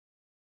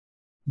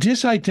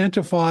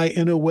disidentify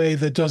in a way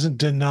that doesn't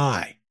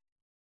deny.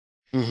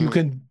 You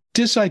can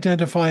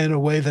disidentify in a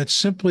way that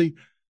simply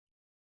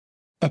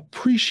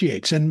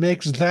appreciates and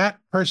makes that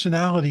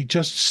personality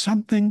just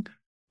something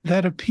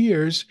that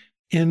appears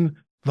in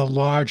the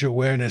large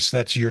awareness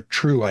that's your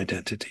true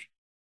identity.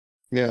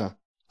 Yeah.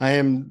 I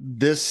am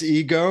this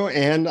ego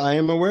and I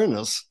am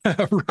awareness.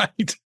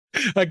 Right.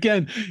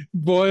 Again,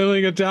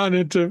 boiling it down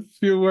into a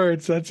few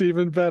words. That's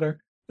even better.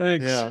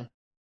 Thanks. Yeah.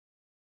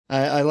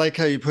 I like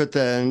how you put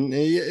that. And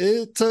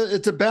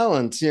it's a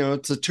balance.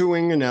 It's a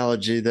two-wing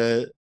analogy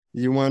that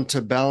you want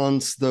to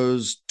balance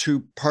those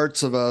two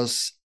parts of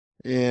us.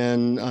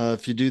 And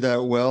if you do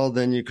that well,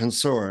 then you can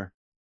soar.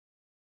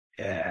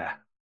 Yeah.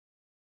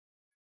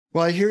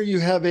 Well, I hear you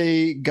have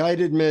a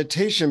guided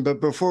meditation, but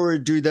before we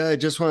do that, I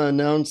just want to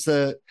announce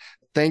that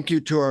thank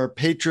you to our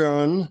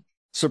Patreon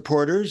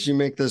supporters. You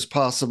make this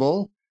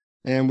possible.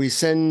 And we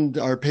send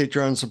our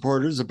Patreon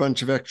supporters a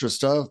bunch of extra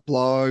stuff,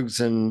 blogs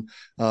and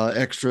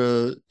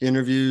extra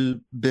interview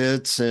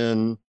bits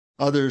and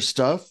other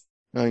stuff,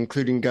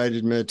 including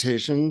guided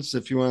meditations.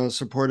 If you want to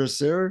support us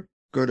there,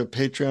 go to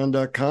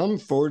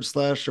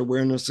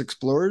patreon.com/awareness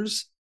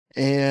explorers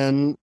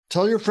and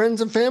tell your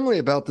friends and family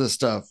about this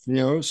stuff.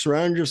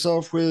 Surround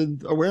yourself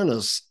with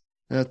awareness.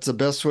 That's the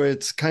best way.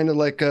 It's kind of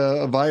like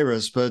a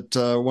virus, but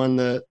one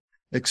that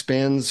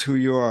expands who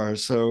you are.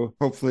 So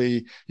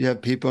hopefully you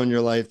have people in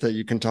your life that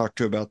you can talk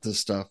to about this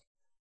stuff.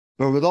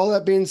 But with all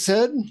that being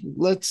said,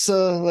 let's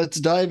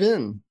dive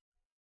in.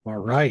 All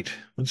right,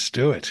 let's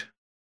do it.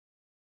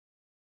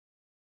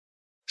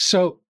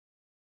 So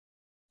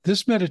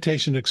this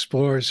meditation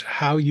explores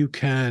how you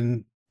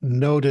can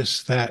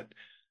notice that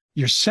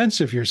your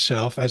sense of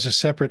yourself as a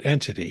separate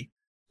entity,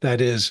 that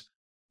is,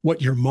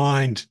 what your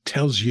mind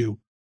tells you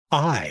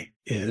I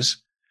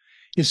is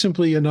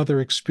simply another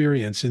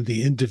experience in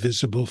the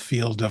indivisible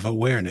field of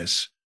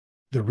awareness,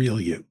 the real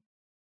you.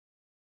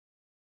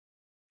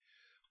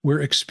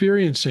 We're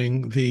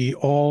experiencing the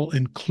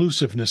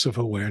all-inclusiveness of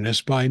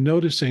awareness by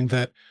noticing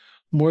that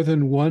more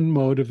than one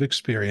mode of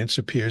experience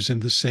appears in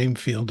the same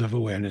field of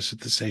awareness at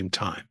the same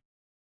time.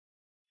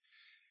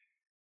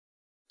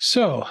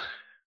 So,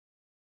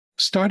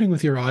 starting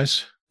with your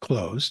eyes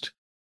closed,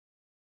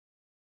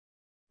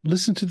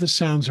 listen to the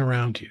sounds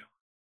around you.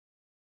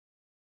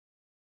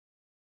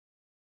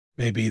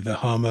 Maybe the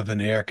hum of an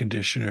air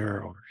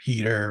conditioner or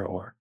heater,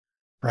 or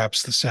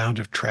perhaps the sound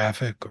of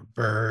traffic or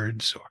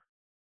birds or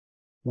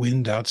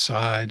wind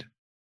outside,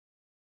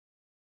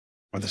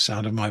 or the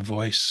sound of my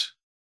voice.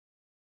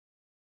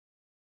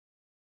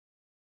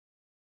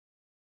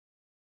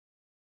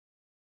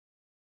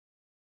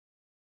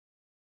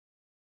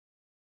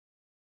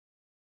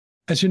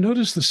 As you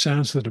notice the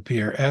sounds that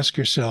appear, ask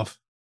yourself,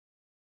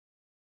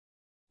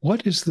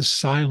 what is the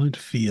silent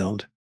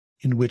field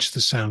in which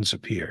the sounds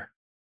appear?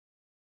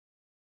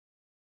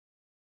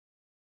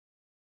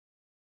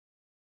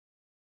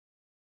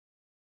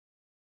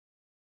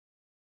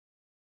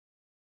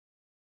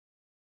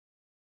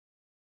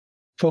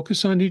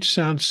 Focus on each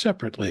sound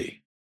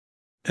separately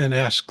and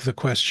ask the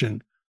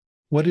question,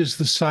 what is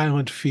the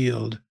silent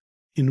field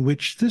in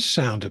which this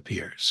sound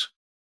appears?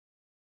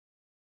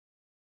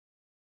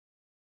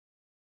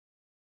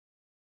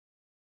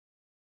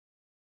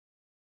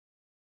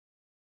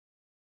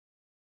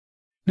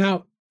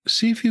 Now,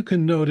 see if you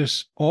can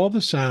notice all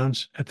the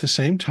sounds at the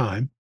same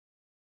time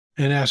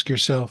and ask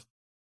yourself,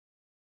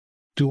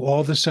 do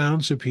all the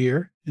sounds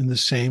appear in the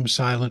same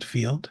silent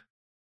field?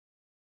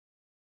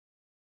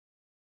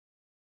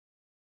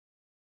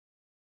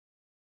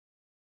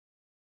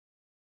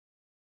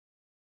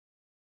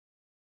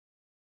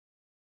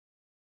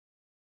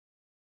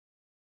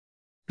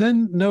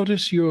 Then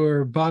notice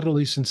your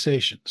bodily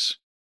sensations,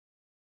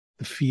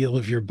 the feel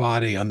of your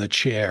body on the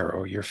chair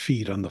or your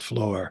feet on the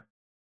floor,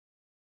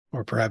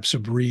 or perhaps a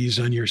breeze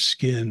on your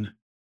skin,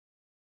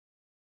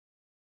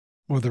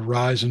 or the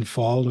rise and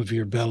fall of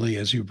your belly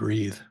as you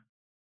breathe.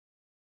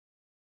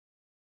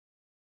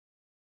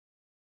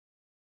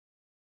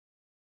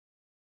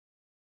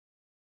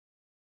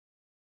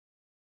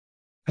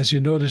 As you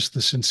notice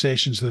the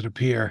sensations that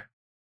appear,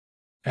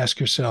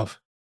 ask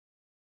yourself,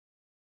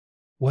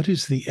 what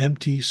is the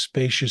empty,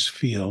 spacious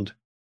field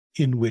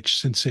in which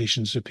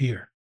sensations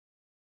appear?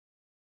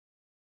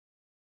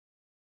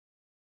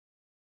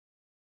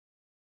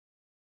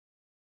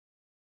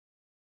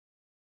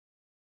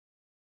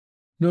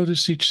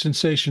 Notice each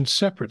sensation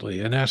separately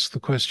and ask the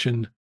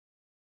question,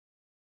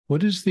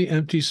 what is the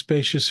empty,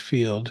 spacious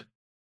field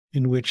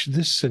in which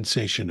this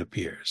sensation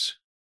appears?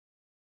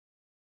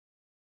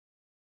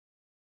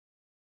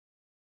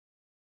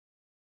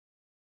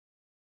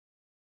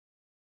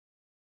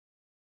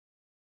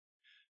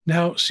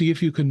 Now, see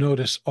if you can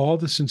notice all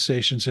the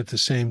sensations at the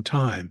same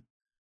time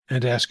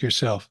and ask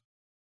yourself,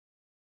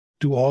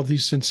 do all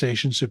these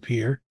sensations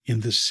appear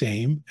in the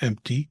same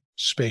empty,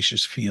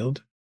 spacious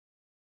field?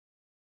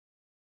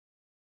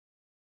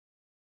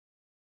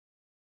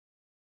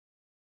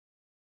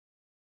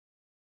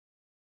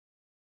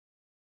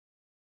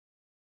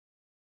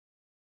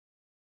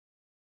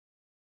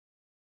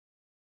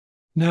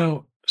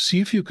 Now,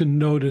 see if you can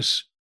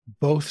notice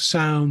both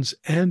sounds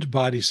and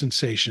body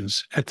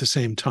sensations at the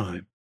same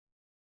time.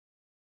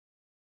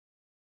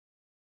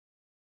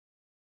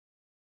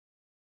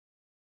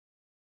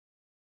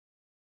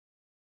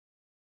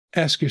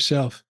 Ask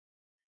yourself,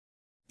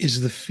 is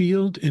the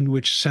field in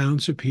which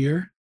sounds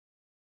appear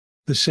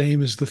the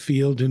same as the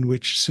field in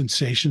which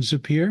sensations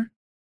appear?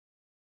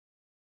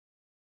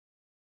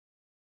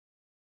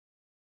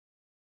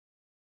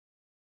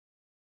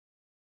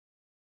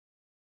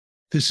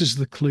 This is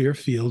the clear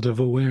field of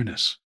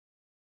awareness.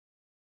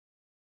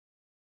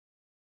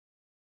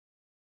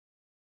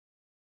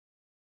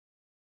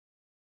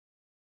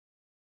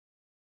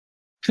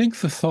 Think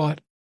the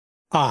thought,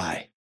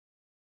 I.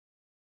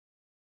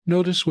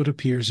 Notice what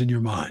appears in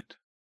your mind.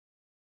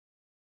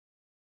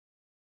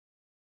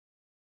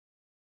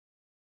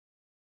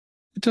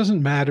 It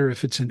doesn't matter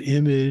if it's an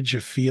image,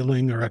 a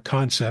feeling, or a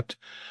concept.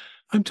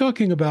 I'm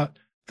talking about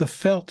the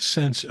felt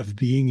sense of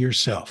being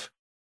yourself.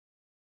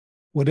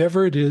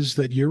 Whatever it is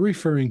that you're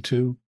referring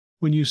to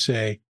when you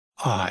say,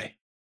 I.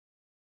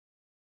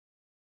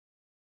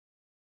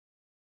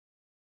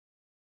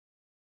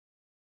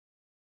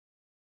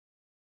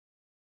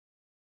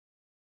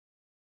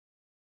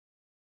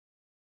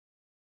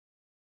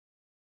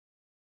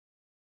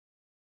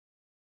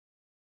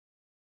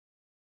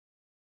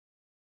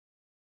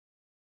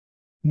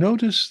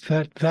 Notice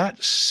that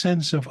that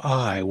sense of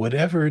I,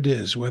 whatever it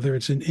is, whether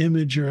it's an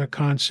image or a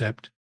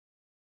concept,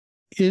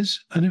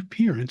 is an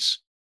appearance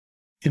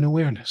in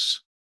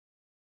awareness.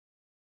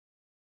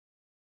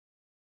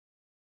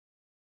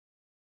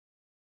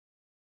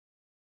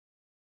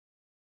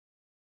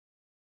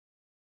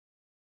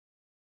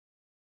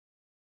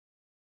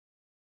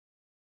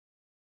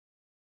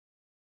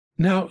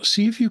 Now,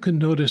 see if you can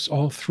notice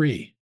all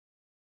three,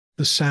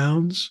 the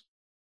sounds,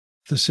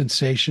 the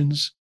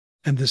sensations,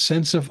 and the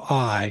sense of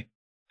I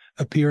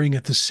appearing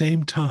at the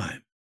same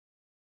time.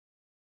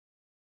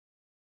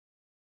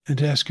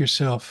 and ask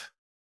yourself,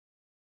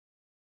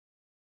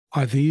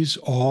 are these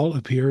all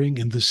appearing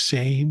in the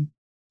same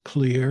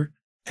clear,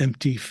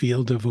 empty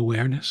field of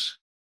awareness?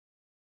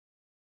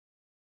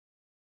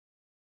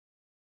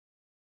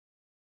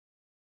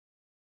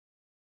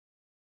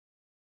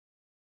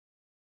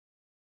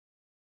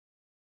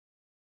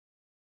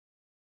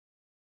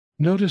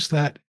 Notice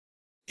that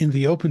in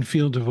the open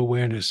field of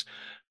awareness,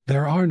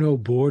 there are no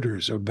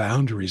borders or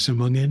boundaries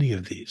among any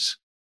of these.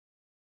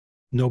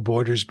 No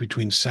borders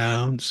between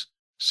sounds,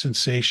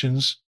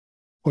 sensations,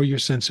 or your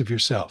sense of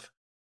yourself.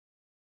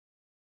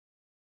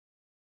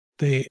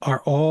 They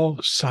are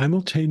all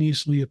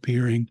simultaneously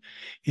appearing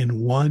in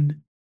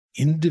one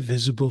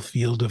indivisible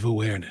field of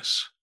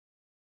awareness.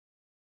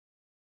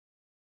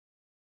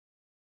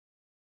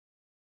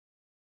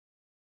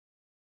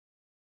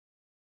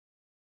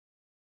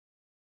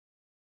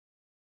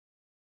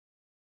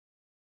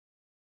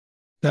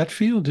 That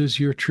field is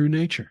your true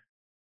nature.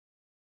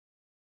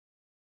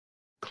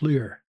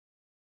 Clear,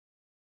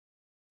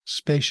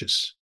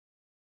 spacious,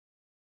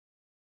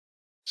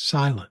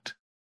 silent,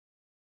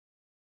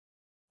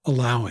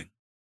 allowing.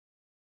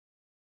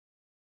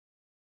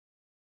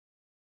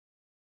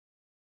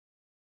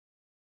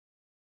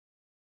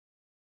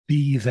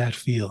 Be that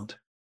field.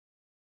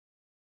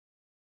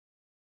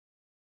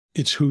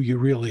 It's who you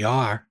really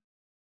are,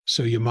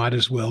 so you might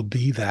as well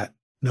be that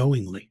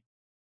knowingly.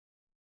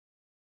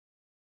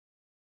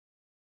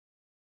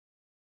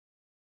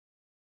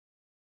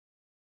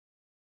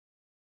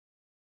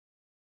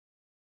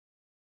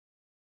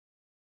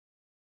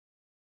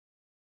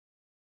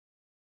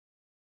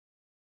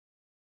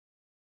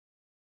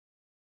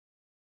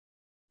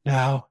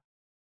 Now,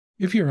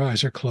 if your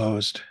eyes are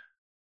closed,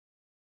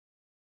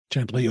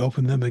 gently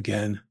open them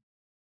again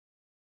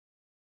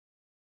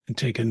and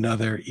take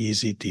another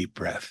easy, deep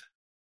breath.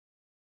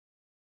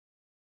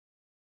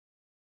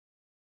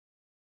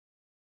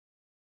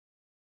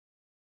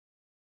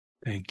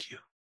 Thank you.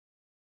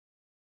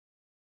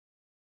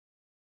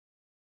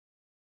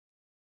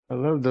 I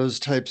love those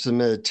types of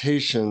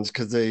meditations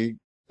because they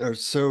are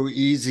so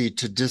easy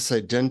to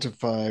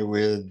disidentify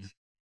with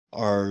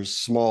our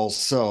small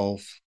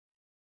self.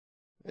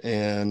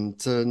 And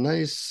it's a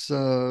nice,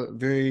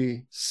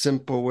 very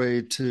simple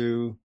way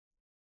to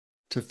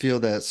feel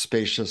that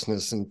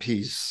spaciousness and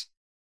peace.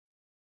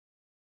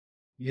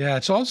 Yeah,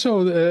 it's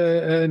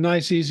also a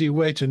nice, easy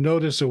way to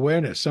notice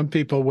awareness. Some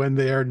people, when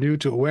they are new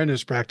to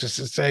awareness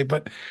practices, say,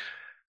 but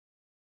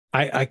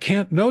I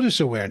can't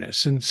notice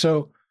awareness. And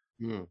so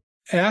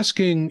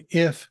asking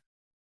if,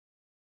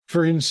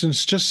 for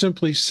instance, just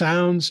simply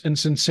sounds and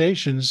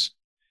sensations,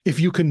 if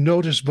you can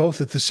notice both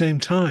at the same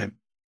time,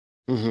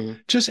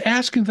 just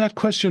asking that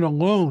question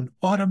alone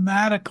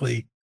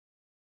automatically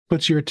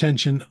puts your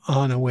attention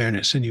on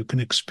awareness, and you can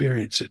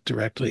experience it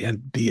directly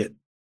and be it.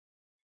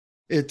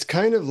 It's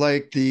kind of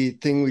like the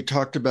thing we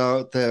talked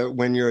about, that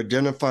when you're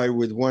identified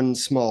with one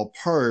small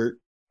part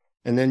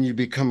and then you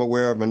become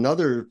aware of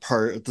another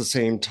part at the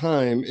same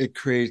time, it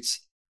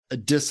creates a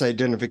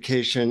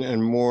disidentification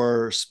and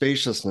more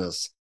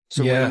spaciousness.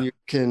 So when you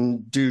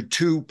can do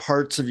two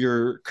parts of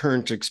your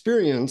current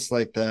experience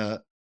like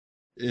that,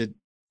 it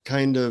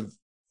kind of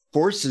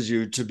forces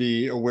you to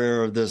be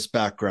aware of this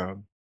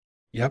background.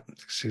 Yep,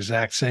 it's the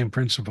exact same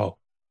principle.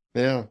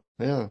 Yeah.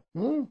 Oh,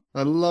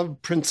 I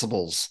love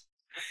principles.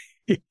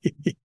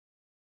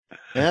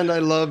 And I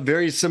love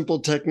very simple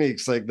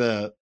techniques like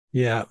that.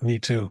 Yeah, me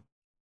too.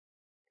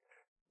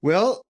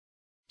 Well,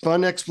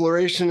 fun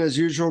exploration as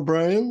usual,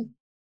 Brian.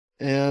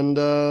 And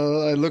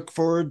I look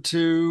forward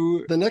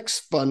to the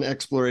next fun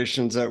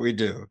explorations that we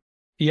do.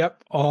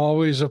 Yep,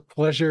 always a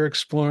pleasure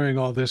exploring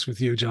all this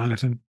with you,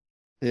 Jonathan.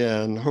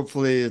 Yeah, and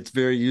hopefully it's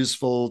very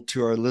useful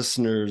to our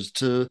listeners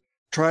to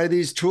try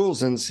these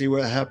tools and see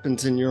what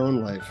happens in your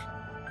own life.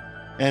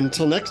 And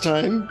until next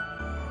time,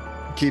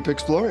 keep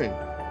exploring.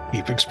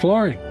 Keep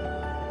exploring.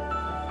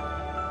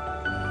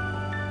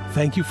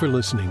 Thank you for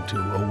listening to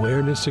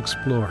Awareness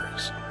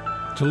Explorers.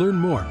 To learn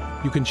more,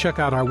 you can check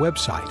out our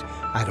website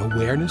at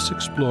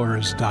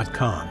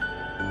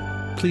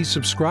awarenessexplorers.com. Please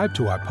subscribe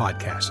to our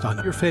podcast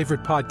on your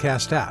favorite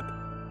podcast app.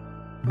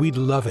 We'd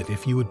love it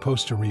if you would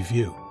post a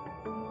review.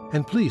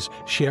 And please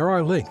share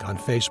our link on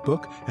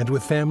Facebook and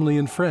with family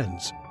and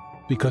friends,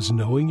 because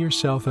knowing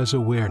yourself as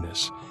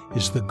awareness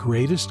is the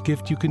greatest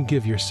gift you can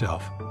give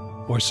yourself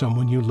or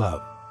someone you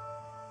love.